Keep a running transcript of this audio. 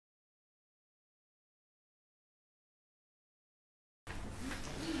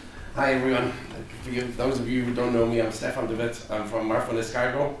Hi everyone. Those of you who don't know me, I'm StephanDeWit. I'm from Marphan,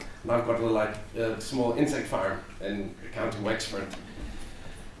 and I've got a small insect farm in County Wexford.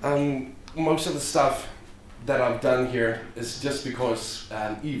 Most of the stuff that I've done here is just because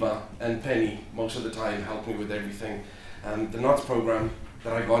Eva and Penny most of the time help me with everything. The NOTS program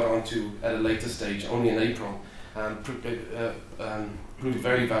that I got onto at a later stage, only in April, proved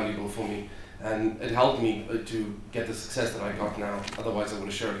very valuable for me. And it helped me to get the success that I got now. Otherwise, I would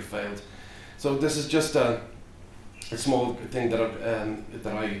have surely failed. So this is just a small thing that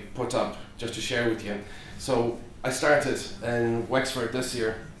I put up just to share with you. So I started in Wexford this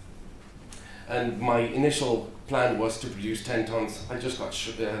year, and my initial plan was to produce 10 tons. I just got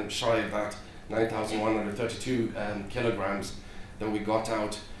shy of that, 9,132 kilograms that we got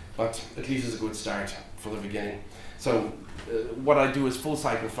out, but at least it's a good start for the beginning. So what I do is full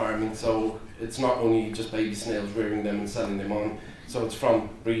cycle farming, so it's not only just baby snails, rearing them and selling them on. So it's from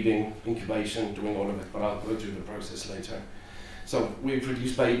breeding, incubation, doing all of it, but I'll go through the process later. So we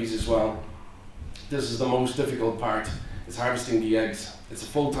produce babies as well. This is the most difficult part, is harvesting the eggs. It's a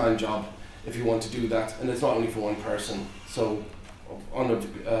full-time job if you want to do that, and it's not only for one person. So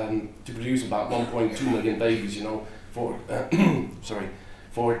to produce about 1.2 million babies, you know, for,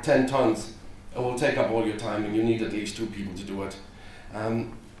 for 10 tons, it will take up all your time, and you need at least 2 people to do it.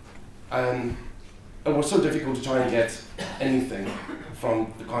 It was so difficult to try and get anything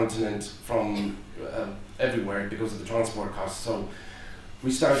from the continent, from everywhere, because of the transport costs. So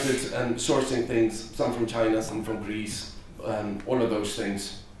we started sourcing things, some from China, some from Greece, all of those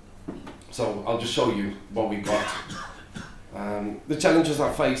things. So I'll just show you what we got. The challenges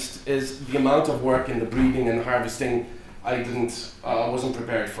I faced is the amount of work in the breeding and harvesting. I wasn't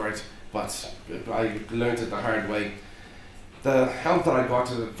prepared for it, but I learned it the hard way. The help that I got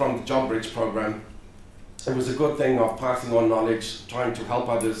from the Job Bridge program, it was a good thing of passing on knowledge, trying to help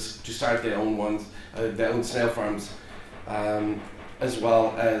others to start their own snail farms, as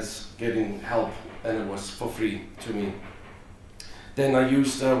well as getting help, and it was for free to me. Then I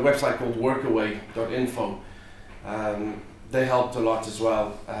used a website called workaway.info. They helped a lot as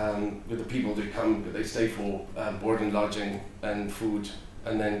well with the people that come. They stay for board and lodging and food,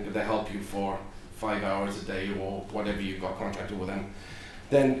 and then they help you for 5 hours a day or whatever you've got contracted with them.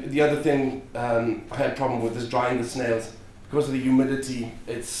 Then the other thing I had a problem with is drying the snails. Because of the humidity,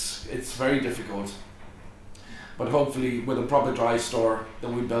 it's very difficult. But hopefully with a proper dry store that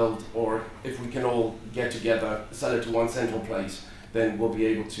we build, or if we can all get together, sell it to one central place, then we'll be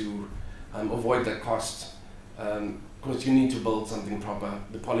able to avoid that cost. Because you need to build something proper.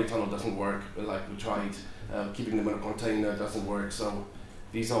 The polytunnel doesn't work like we tried. Keeping them in a container doesn't work. So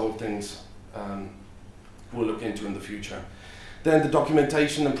these are all things we'll look into in the future. Then the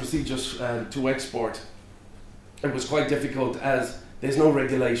documentation and procedures to export. It was quite difficult as there's no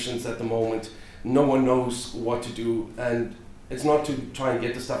regulations at the moment. No one knows what to do, and it's not to try and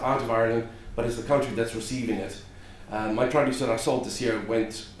get the stuff out of Ireland, but it's the country that's receiving it. My produce that I sold this year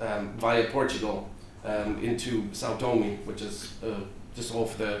went via Portugal into Sao Tome, which is just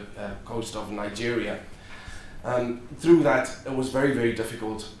off the coast of Nigeria. Through that, it was very, very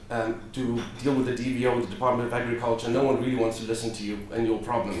difficult to deal with the DVO, the Department of Agriculture. No one really wants to listen to you and your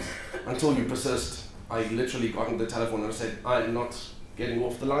problems until you persist. I literally got on the telephone and said, I'm not getting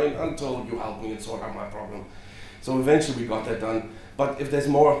off the line until you help me and sort out my problem. So eventually we got that done. But if there's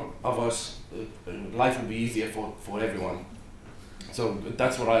more of us, life will be easier for everyone. So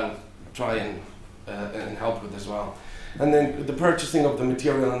that's what I'll try and help with as well. And then the purchasing of the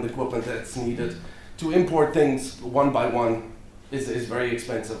material and the equipment that's needed. To import things one by one is very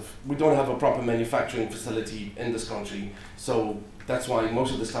expensive. We don't have a proper manufacturing facility in this country, so that's why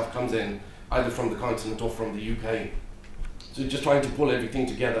most of the stuff comes in either from the continent or from the UK. So just trying to pull everything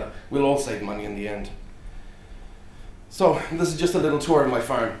together, we'll all save money in the end. So this is just a little tour of my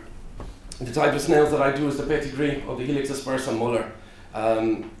farm. The type of snails that I do is the pedigree or the Helix aspersa muller.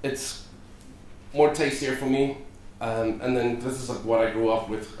 It's more tastier for me. And then this is like what I grew up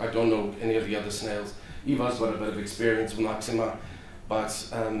with. I don't know any of the other snails. Eva's got a bit of experience with Maxima, but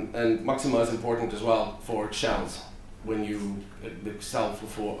and Maxima is important as well for shells when you sell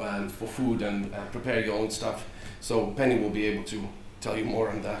for food and prepare your own stuff. So Penny will be able to tell you more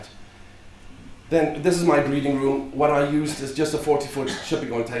on that. Then this is my breeding room. What I used is just a 40-foot shipping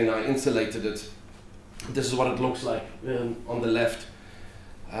container. I insulated it. This is what it looks like on the left.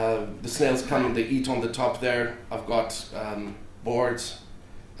 The snails come and they eat on the top there. I've got boards,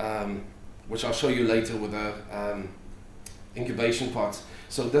 which I'll show you later with the incubation pots.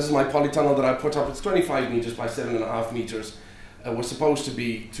 So this is my polytunnel that I put up. It's 25 meters by 7.5 meters. It was supposed to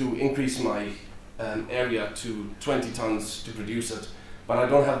be to increase my area to 20 tons to produce it. but I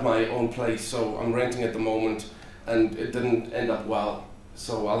don't have my own place, so I'm renting at the moment, and it didn't end up well,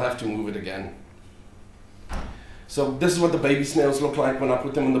 so I'll have to move it again. So this is what the baby snails look like when I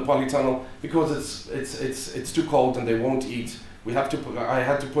put them in the polytunnel. Because it's too cold and they won't eat, I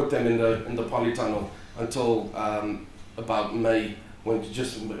had to put them in the polytunnel until about May, when you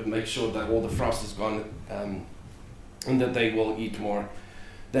just make sure that all the frost is gone, and that they will eat more.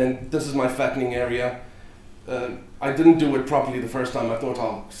 Then this is my fattening area. I didn't do it properly the first time. I thought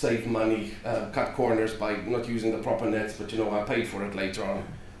I'll save money, cut corners by not using the proper nets, but I paid for it later on,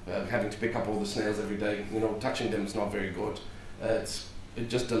 having to pick up all the snails every day. Touching them is not very good. It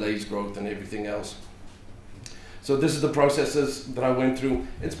just delays growth and everything else. So this is the processes that I went through.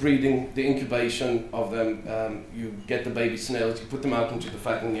 It's breeding, the incubation of them. You get the baby snails, you put them out into the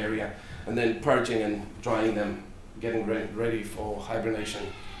fattening area, and then purging and drying them, getting ready for hibernation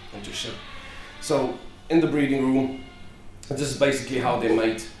and to ship. So in the breeding room, this is basically how they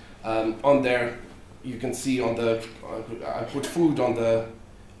mate. On there, you can see I put food on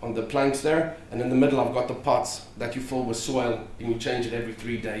the planks there, and in the middle I've got the pots that you fill with soil, and you change it every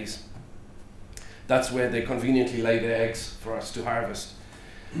 3 days. That's where they conveniently lay their eggs for us to harvest.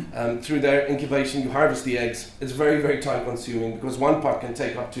 Through their incubation, you harvest the eggs. It's very, very time consuming, because one pot can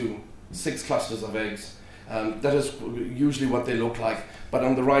take up to 6 clusters of eggs. That is usually what they look like. But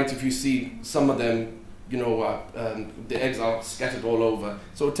on the right, if you see some of them, the eggs are scattered all over.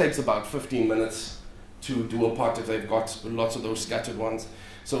 So it takes about 15 minutes to do a pot if they've got lots of those scattered ones.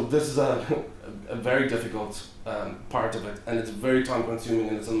 So this is a very difficult part of it, and it's very time consuming,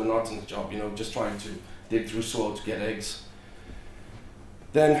 and it's a monotonous job, just trying to dig through soil to get eggs.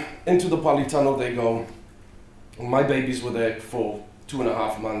 Then into the polytunnel they go. My babies were there for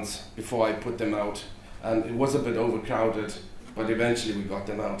 2.5 months before I put them out, and it was a bit overcrowded, but eventually we got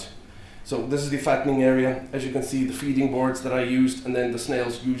them out. So this is the fattening area. As you can see, the feeding boards that I used, and then the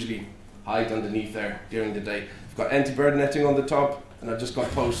snails usually hide underneath there during the day. I've got anti-bird netting on the top, and I've just got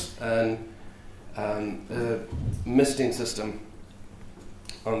posts and a misting system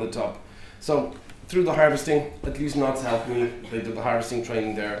on the top. So through the harvesting, at least NOTS helped me. They did the harvesting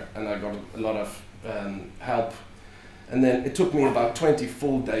training there, and I got a lot of help. And then it took me about 20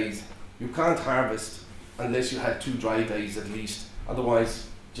 full days. You can't harvest unless you had 2 dry days at least. Otherwise,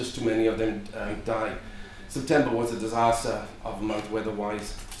 just too many of them die. September was a disaster of a month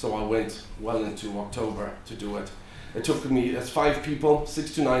weather-wise, so I went well into October to do it. It took me, as 5 people,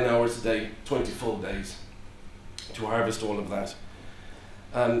 6 to 9 hours a day, 20 full days to harvest all of that.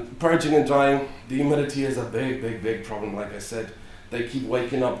 Purging and drying, the humidity is a big, big, big problem, like I said. They keep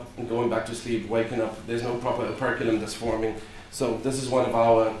waking up and going back to sleep, waking up. There's no proper operculum that's forming. So this is one of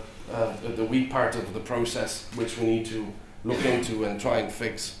our, the weak part of the process, which we need to look into and try and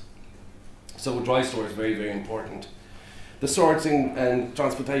fix. So dry store is very, very important. The sorting and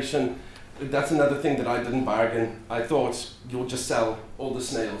transportation, that's another thing that I didn't bargain. I thought you'll just sell all the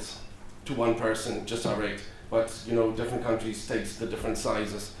snails to one person, just direct. But different countries takes the different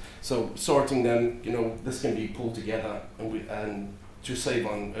sizes. So sorting them, this can be pulled together, and to save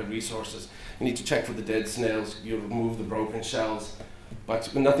on resources. You need to check for the dead snails. You remove the broken shells,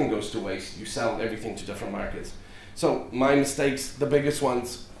 but nothing goes to waste. You sell everything to different markets. So my mistakes, the biggest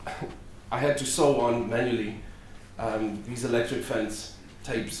ones, I had to sew on manually these electric fence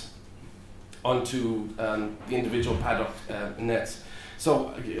tapes onto the individual paddock nets.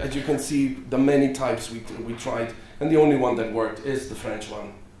 So as you can see, the many types we tried, and the only one that worked is the French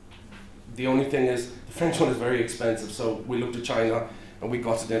one. The only thing is, the French one is very expensive, so we looked at China and we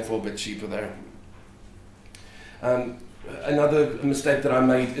got it in for a bit cheaper there. Another mistake that I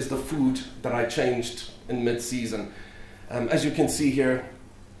made is the food that I changed in mid-season. As you can see here,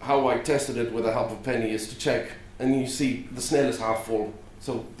 how I tested it with the help of Penny is to check, and you see the snail is half full,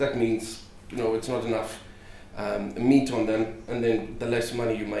 so that means it's not enough meat on them, and then the less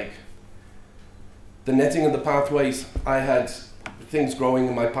money you make. The netting in the pathways, I had things growing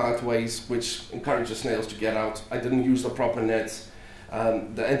in my pathways which encouraged the snails to get out. I didn't use the proper nets.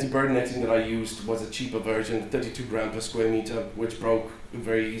 The anti-bird netting that I used was a cheaper version, 32 grams per square meter, which broke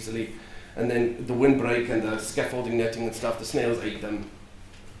very easily. And then the windbreak and the scaffolding netting and stuff, the snails ate them.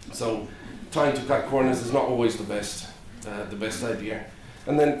 So trying to cut corners is not always the best idea.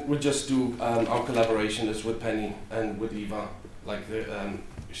 And then we just do our collaboration is with Penny and with Eva, like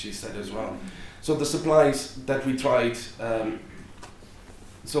she said as well. So the supplies that we tried,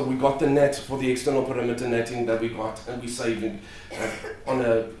 so we got the net for the external perimeter netting that we got, and we saved it. On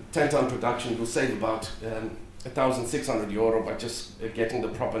a 10-ton production, we'll save about €1,600 by just getting the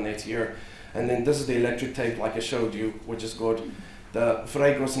proper net here. And then this is the electric tape, like I showed you, which is good. The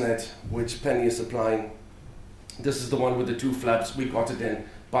Fragros net, which Penny is supplying, This is the one with the 2 flaps. We got it in.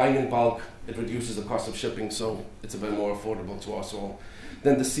 Buying in bulk, it reduces the cost of shipping, so it's a bit more affordable to us all.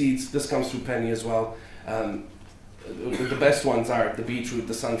 Then the seeds, this comes through Penny as well. The best ones are the beetroot,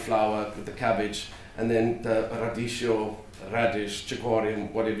 the sunflower, the cabbage, and then the radicchio, radish, chicory,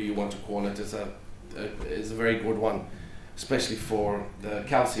 whatever you want to call it, is a very good one, especially for the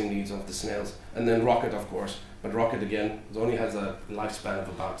calcium needs of the snails. And then rocket, of course, but rocket again, it only has a lifespan of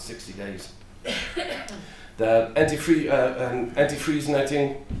about 60 days. The antifreeze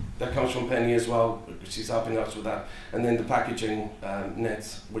netting, that comes from Penny as well. She's helping us with that. And then the packaging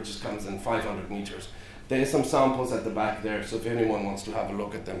nets, which just comes in 500 meters. There are some samples at the back there, so if anyone wants to have a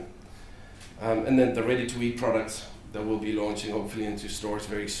look at them. And then the ready-to-eat products that we'll be launching hopefully into stores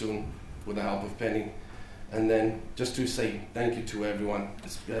very soon with the help of Penny. And then just to say thank you to everyone,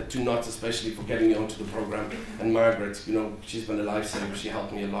 to NOTS especially for getting me onto the program, and Margaret, you know, she's been a lifesaver, she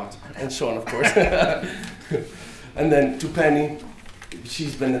helped me a lot, and Sean, of course. And then to Penny,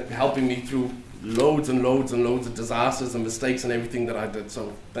 she's been helping me through loads and loads and loads of disasters and mistakes and everything that I did,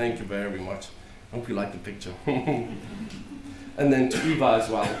 so thank you very much. I hope you like the picture. And then to Eva as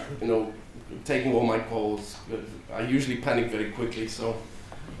well, you know, taking all my calls. I usually panic very quickly, so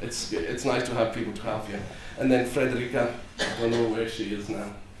it's nice to have people to help you. And then Frederica, I don't know where she is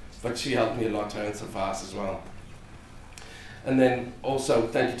now, but she helped me a lot to answer fast as well. And then also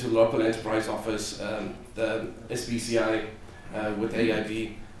thank you to the local enterprise office, the SBCI with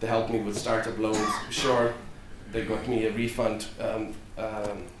AIB, they helped me with startup loans. Sure, they got me a refund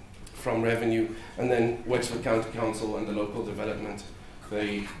from revenue, and then Wexford County Council and the local development,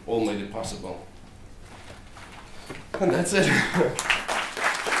 they all made it possible. And that's it.